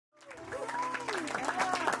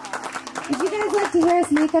like to hear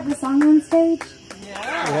us make up a song on stage?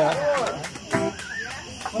 Yeah.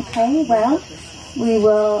 Okay, well,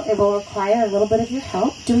 it will require a little bit of your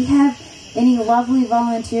help. Do we have any lovely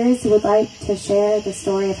volunteers who would like to share the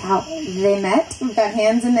story of how they met? We've got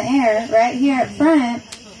hands in the air right here at front.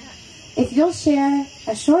 If you'll share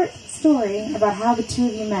a short story about how the two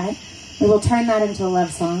of you met, we will turn that into a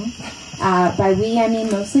love song. By we, I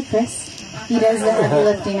mean mostly Chris. He does the heavy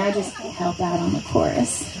lifting. I just help out on the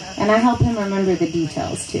chorus. And I help him remember the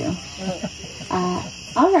details, too.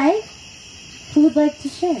 All right. Who would like to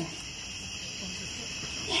share?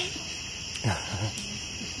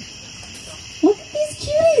 Look at these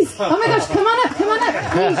cuties. Oh, my gosh. Come on up. Come on up.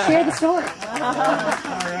 Please share the story. All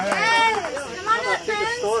right. Yes. Come on up,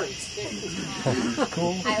 friends.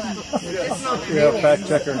 Cool. I love it. Yeah, fact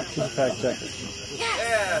checker. She's a fact checker.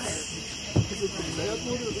 Yes.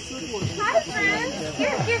 Hi, friends.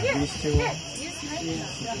 Here. These two. Here.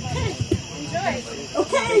 Enjoy.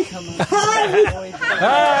 Okay. Hi.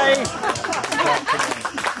 Hi.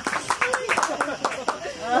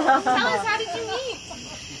 Tell us, how did you meet?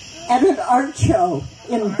 At an art show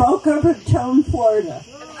in Boca Raton, Florida.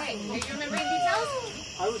 Okay, are you remembering details?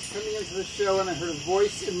 I was coming into the show and I heard a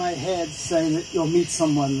voice in my head saying that you'll meet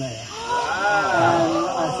someone there. And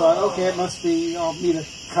I thought, okay, it must be, I'll meet a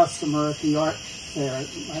customer at the art fair at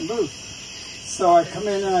my booth. So I come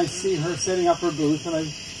in and I see her setting up her booth, and I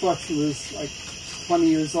thought she was like 20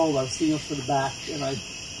 years old. I was seeing her from the back, and I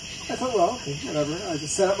thought, well, okay, whatever. I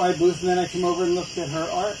just set up my booth, and then I came over and looked at her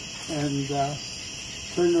art, and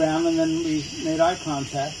turned around, and then we made eye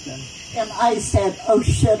contact. And I said, oh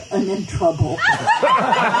shit, I'm in trouble. Oh,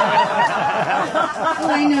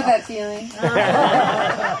 I know that feeling.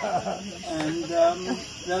 And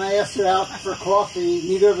then I asked her out for coffee.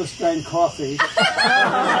 Neither of us drank coffee.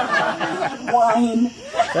 Wine.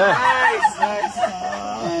 Nice.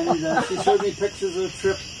 And she showed me pictures of a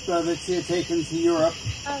trip that she had taken to Europe.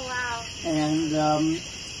 Oh, wow. And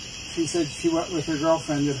she said she went with her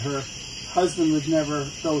girlfriend, that her husband would never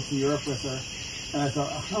go to Europe with her. And I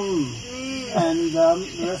thought, And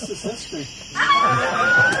the rest is history.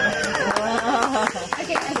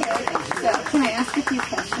 Okay. So, can I ask a few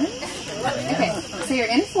questions? Okay, so you're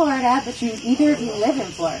in Florida, but neither of you live in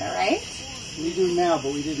Florida, right? We do now,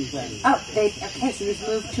 but we didn't then. Oh, okay, so you've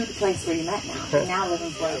moved to the place where you met now. You now live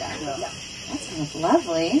in Florida. Yeah. That sounds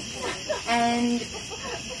lovely. And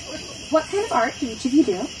what kind of art do each of you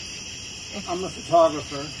do? I'm a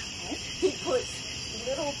photographer. He puts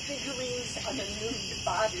little figurines on a nude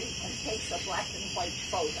body and takes a black and white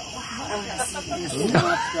photo. He's an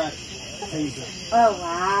abstract painter. Oh, With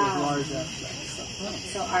wow. large abstract.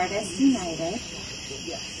 So Artists United.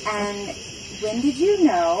 And when did you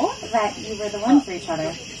know that you were the one for each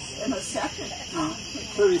other? In a second.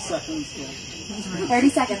 30 seconds. Yeah. 30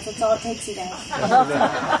 seconds, that's all it takes you guys.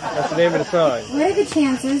 That's the name of the song. What are the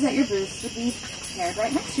chances that your booths would be paired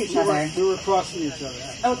right next to each other? We were crossing each other.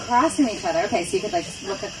 Oh, across from each other. Okay, so you could like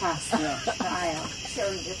look across the aisle.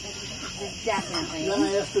 Definitely. Then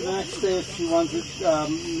I asked her the next day if she wanted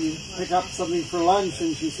to pick up something for lunch,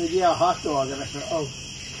 and she said, yeah, a hot dog. And I said, oh,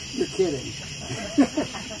 you're kidding.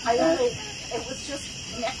 It was just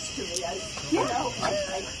next to me. I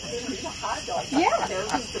didn't eat a hot dog. Yeah. There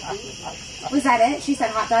was the booth. Was that it? She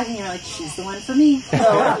said hot dog, and you're like, she's the one for me.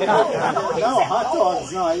 No, hot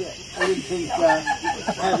dogs. No, I didn't think, I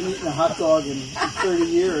haven't eaten a hot dog in 30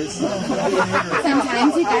 years.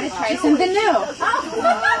 Sometimes you gotta try something new.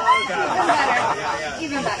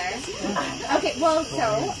 Even better. Okay, well,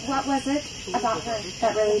 so what was it about her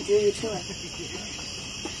that really drew you to her?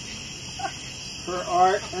 Her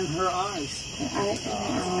art and her eyes.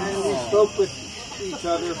 And we spoke with each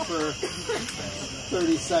other for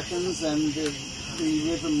 30 seconds, and the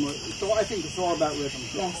rhythm was, I think it's all about rhythm.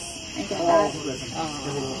 Yes, I get All that. rhythm.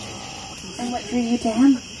 And what drew you to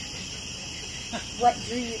him? What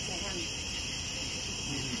drew you to him?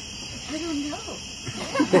 I don't know.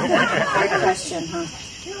 Hard question, huh?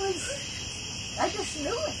 I just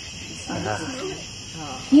knew it.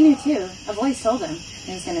 He knew too. A voice told him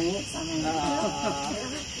he was going to meet someone.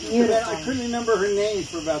 Beautiful. I couldn't remember her name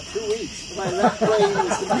for about 2 weeks. My left brain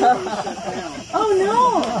was completely shut down. Oh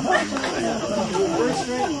no! It was very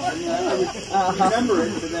strange. I mean, I would remember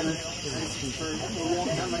it, but then for a long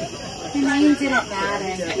time Her name didn't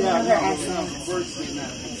matter. You know her essence. words didn't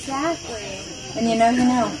matter. Exactly. When you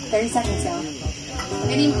know. 30 seconds, y'all.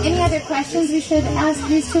 Any other questions we should ask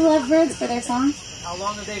these two lovebirds for their song? How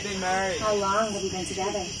long have they been married? How long have you been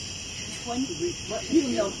together? 20. You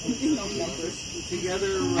know numbers.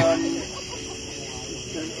 Together,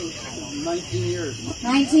 19 years.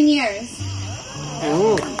 19 years.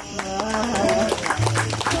 Ooh.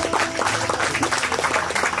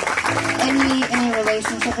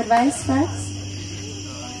 advice for us?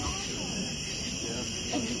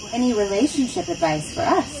 Any relationship advice for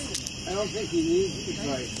us? I don't think he needs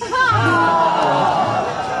advice.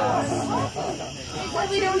 Well,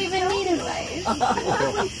 we don't even need advice.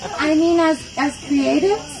 I mean, as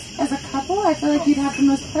creatives, as a couple, I feel like you'd have the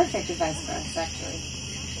most perfect advice for us, actually.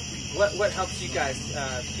 What helps you guys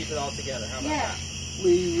keep it all together? How about that?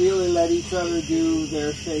 We really let each other do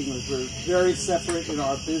their thing. We're very separate in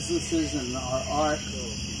our businesses and our art,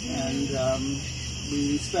 and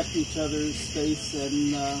we respect each other's space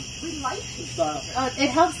and We like style. Oh, it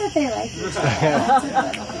helps that they like each other.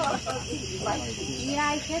 Yeah,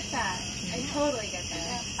 I get that. I totally get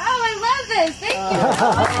that. Oh, I love this. Thank you.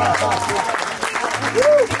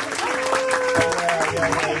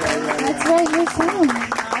 Let's write your song.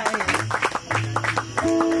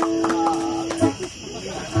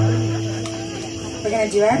 We're going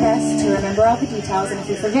to do our best to remember all the details, and if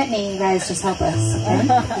we forget any, you guys just help us, okay?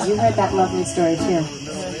 Because you heard that lovely story, too.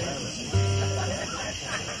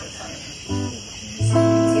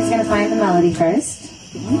 He's going to find the melody first.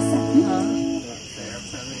 Give me a second.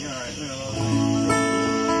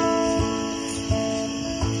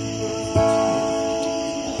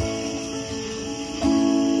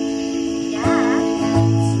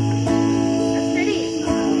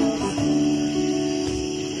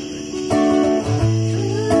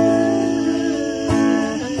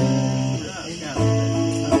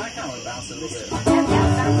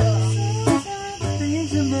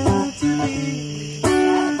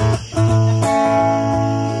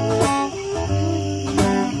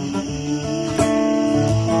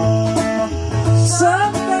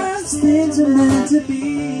 Things are meant to be.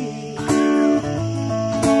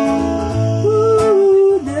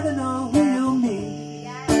 Ooh, never know who you'll meet.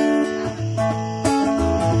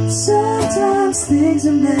 Sometimes things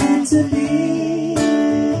are meant to be.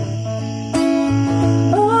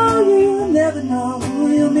 Oh, you never know who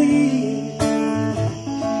you'll meet.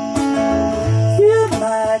 You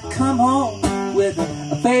might come home with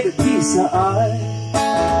a favorite piece of art.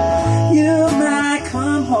 You might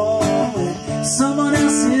come home with someone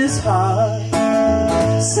else's heart.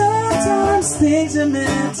 Sometimes things are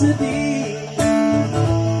meant to be.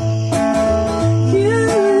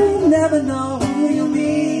 You never know who you'll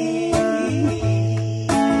meet.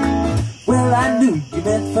 Well, I knew you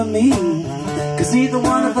meant for me, 'cause neither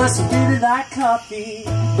one of us really like coffee.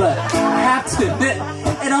 But I have to admit,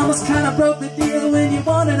 it almost kind of broke the deal when you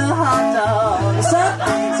wanted a hot dog. Some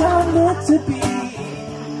things are meant to be.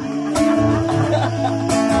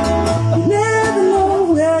 You never know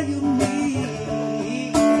where you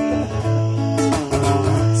meet.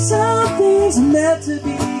 Some things are meant to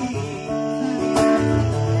be.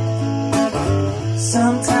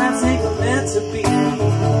 Sometimes things are meant to be.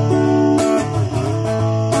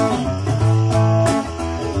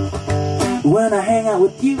 When I hang out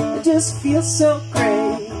with you, it just feels so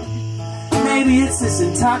great. Maybe it's this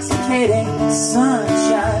intoxicating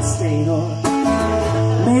sunshine state, or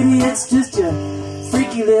maybe it's just your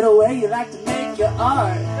freaky little way you like to make your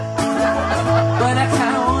art. But I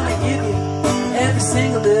kinda wanna give you every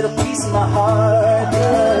single little piece of my heart.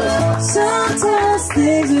 'Cause sometimes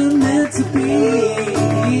things are meant to be.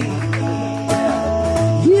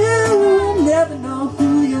 You will never know who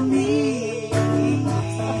you'll meet.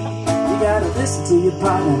 You gotta listen to your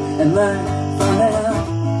partner and learn from them.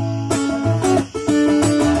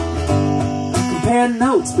 Compare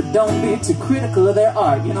notes, but don't be too critical of their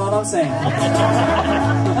art. You know what I'm saying?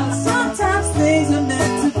 Sometimes things are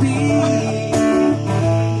meant to be.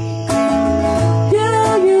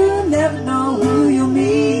 Yeah, you never know who you'll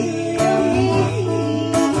meet.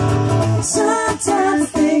 Sometimes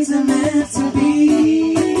things are meant to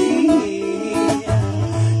be.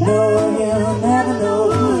 No, you'll never know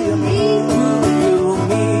who you'll meet. Who you'll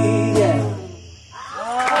meet, yeah.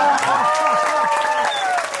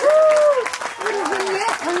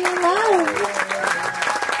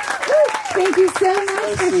 Thank you so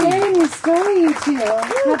much for sharing your story, you two.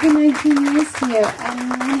 Happy 19 years to you.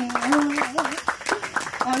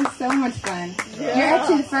 That was so much fun. You're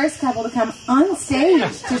actually the first couple to come on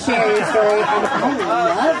stage to share your story, and I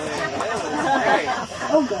love it.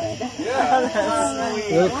 So good. A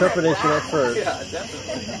little trepidation at first. Yeah,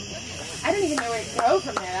 definitely. I didn't even know where to go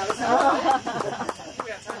from there. That was so